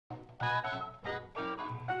Hello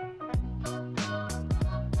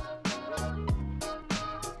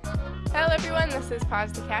everyone, this is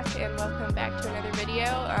PauseTheCat and welcome back to another video.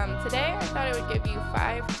 Today I thought I would give you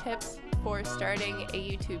 5 tips for starting a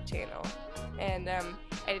YouTube channel. And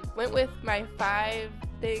I went with my 5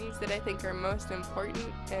 things that I think are most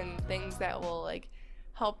important and things that will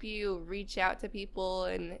help you reach out to people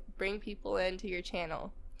and bring people into your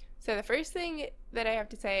channel. So the first thing that I have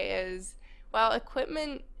to say is, while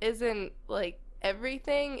equipment isn't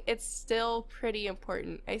everything, it's still pretty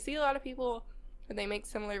important. I see a lot of people when they make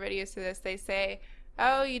similar videos to this, they say,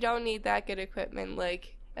 oh, you don't need that good equipment,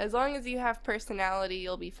 as long as you have personality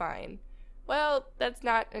you'll be fine. Well, that's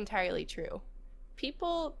not entirely true.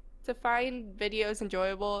 People, to find videos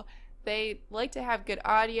enjoyable, they like to have good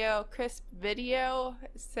audio, crisp video,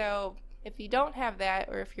 so if you don't have that,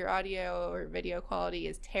 or if your audio or video quality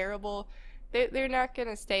is terrible, they're not going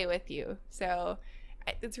to stay with you. So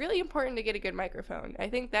it's really important to get a good microphone. I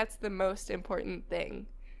think that's the most important thing.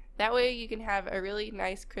 That way you can have a really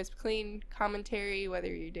nice, crisp, clean commentary,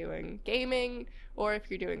 whether you're doing gaming or if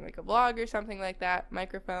you're doing a vlog or something like that.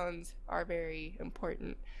 Microphones are very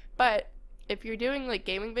important. But if you're doing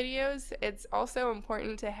gaming videos, it's also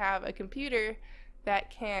important to have a computer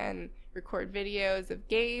that can record videos of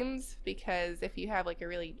games, because if you have a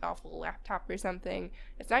really awful laptop or something,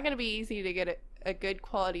 it's not going to be easy to get a good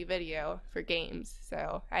quality video for games.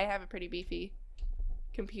 So I have a pretty beefy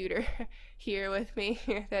computer here with me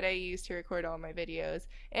that I use to record all my videos,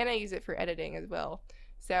 and I use it for editing as well.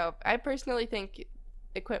 So I personally think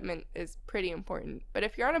equipment is pretty important, but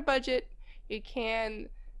if you're on a budget, you can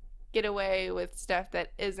get away with stuff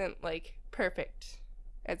that isn't perfect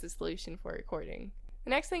as a solution for recording. The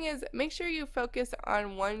next thing is, make sure you focus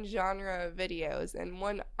on one genre of videos and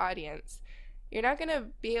one audience. You're not gonna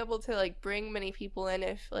be able to bring many people in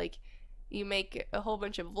if you make a whole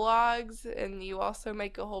bunch of vlogs and you also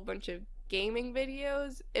make a whole bunch of gaming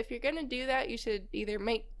videos. If you're gonna do that, you should either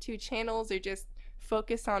make 2 channels or just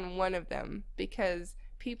focus on one of them, because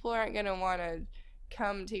people aren't gonna want to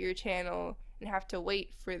come to your channel and have to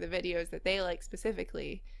wait for the videos that they like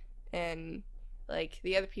specifically, and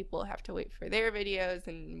the other people have to wait for their videos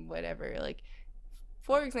and whatever.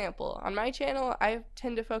 For example, on my channel I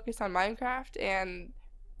tend to focus on Minecraft and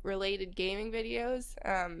related gaming videos,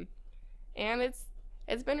 and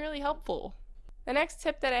it's been really helpful. The next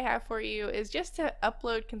tip that I have for you is just to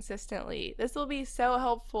upload consistently. This will be so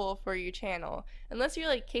helpful for your channel, unless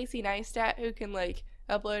you're Casey Neistat, who can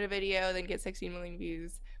upload a video then get 60 million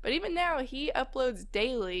views. But even now, he uploads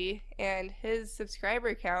daily and his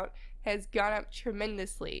subscriber count has gone up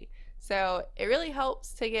tremendously. So it really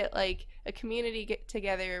helps to get a community get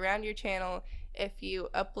together around your channel if you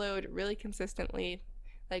upload really consistently.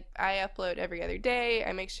 I upload every other day.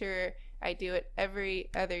 I make sure I do it every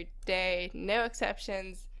other day, no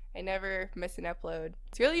exceptions. I never miss an upload.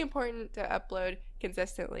 It's really important to upload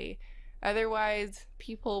consistently. Otherwise,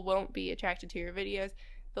 people won't be attracted to your videos.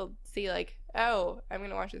 They'll see oh, I'm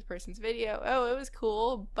gonna watch this person's video. Oh, it was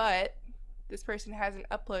cool, but this person hasn't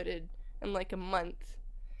uploaded in a month.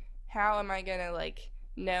 How am I gonna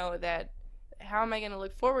know that? How am I gonna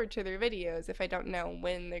look forward to their videos if I don't know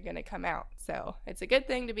when they're gonna come out? So it's a good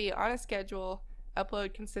thing to be on a schedule,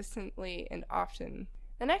 upload consistently and often.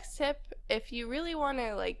 The next tip, if you really want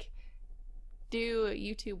to do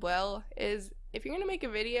YouTube well, is if you're gonna make a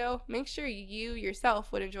video, make sure you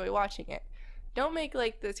yourself would enjoy watching it. Don't make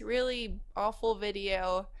this really awful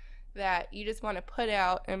video that you just want to put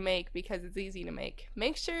out and make because it's easy to make.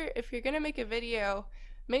 Make sure if you're gonna make a video,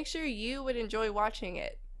 make sure you would enjoy watching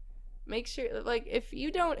it. Make sure, if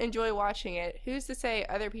you don't enjoy watching it, who's to say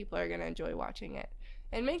other people are gonna enjoy watching it?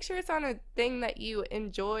 And make sure it's on a thing that you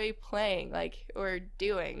enjoy playing, or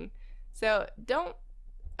doing. So don't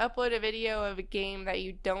upload a video of a game that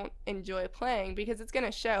you don't enjoy playing, because it's gonna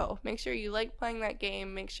show. Make sure you like playing that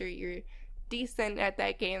game, make sure you're decent at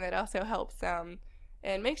that game. That also helps some.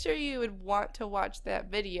 And make sure you would want to watch that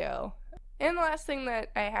video. And the last thing that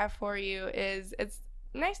I have for you is, it's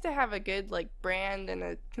nice to have a good brand and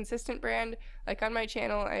a consistent brand. On my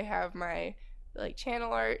channel, I have my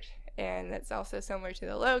channel art, and that's also similar to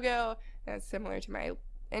the logo, and it's similar to my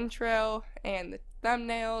intro, and the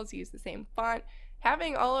thumbnails use the same font.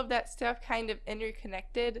 Having all of that stuff kind of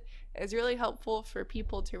interconnected is really helpful for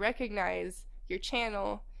people to recognize your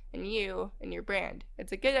channel and you and your brand.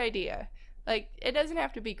 It's a good idea. It doesn't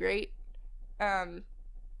have to be great,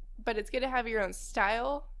 but it's good to have your own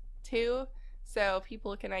style too, so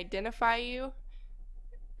people can identify you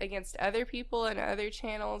against other people and other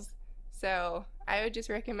channels. So I would just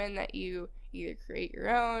recommend that you either create your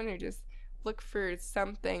own or just look for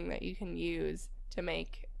something that you can use to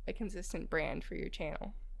make a consistent brand for your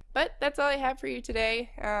channel. But that's all I have for you today.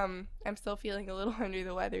 I'm still feeling a little under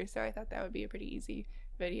the weather, so I thought that would be a pretty easy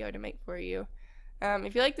video to make for you.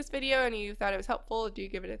 If you liked this video and you thought it was helpful, do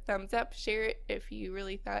give it a thumbs up. Share it if you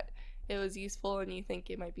really thought it was useful and you think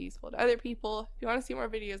it might be useful to other people. If you want to see more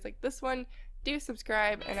videos like this one, do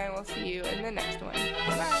subscribe, and I will see you in the next one.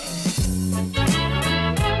 Bye!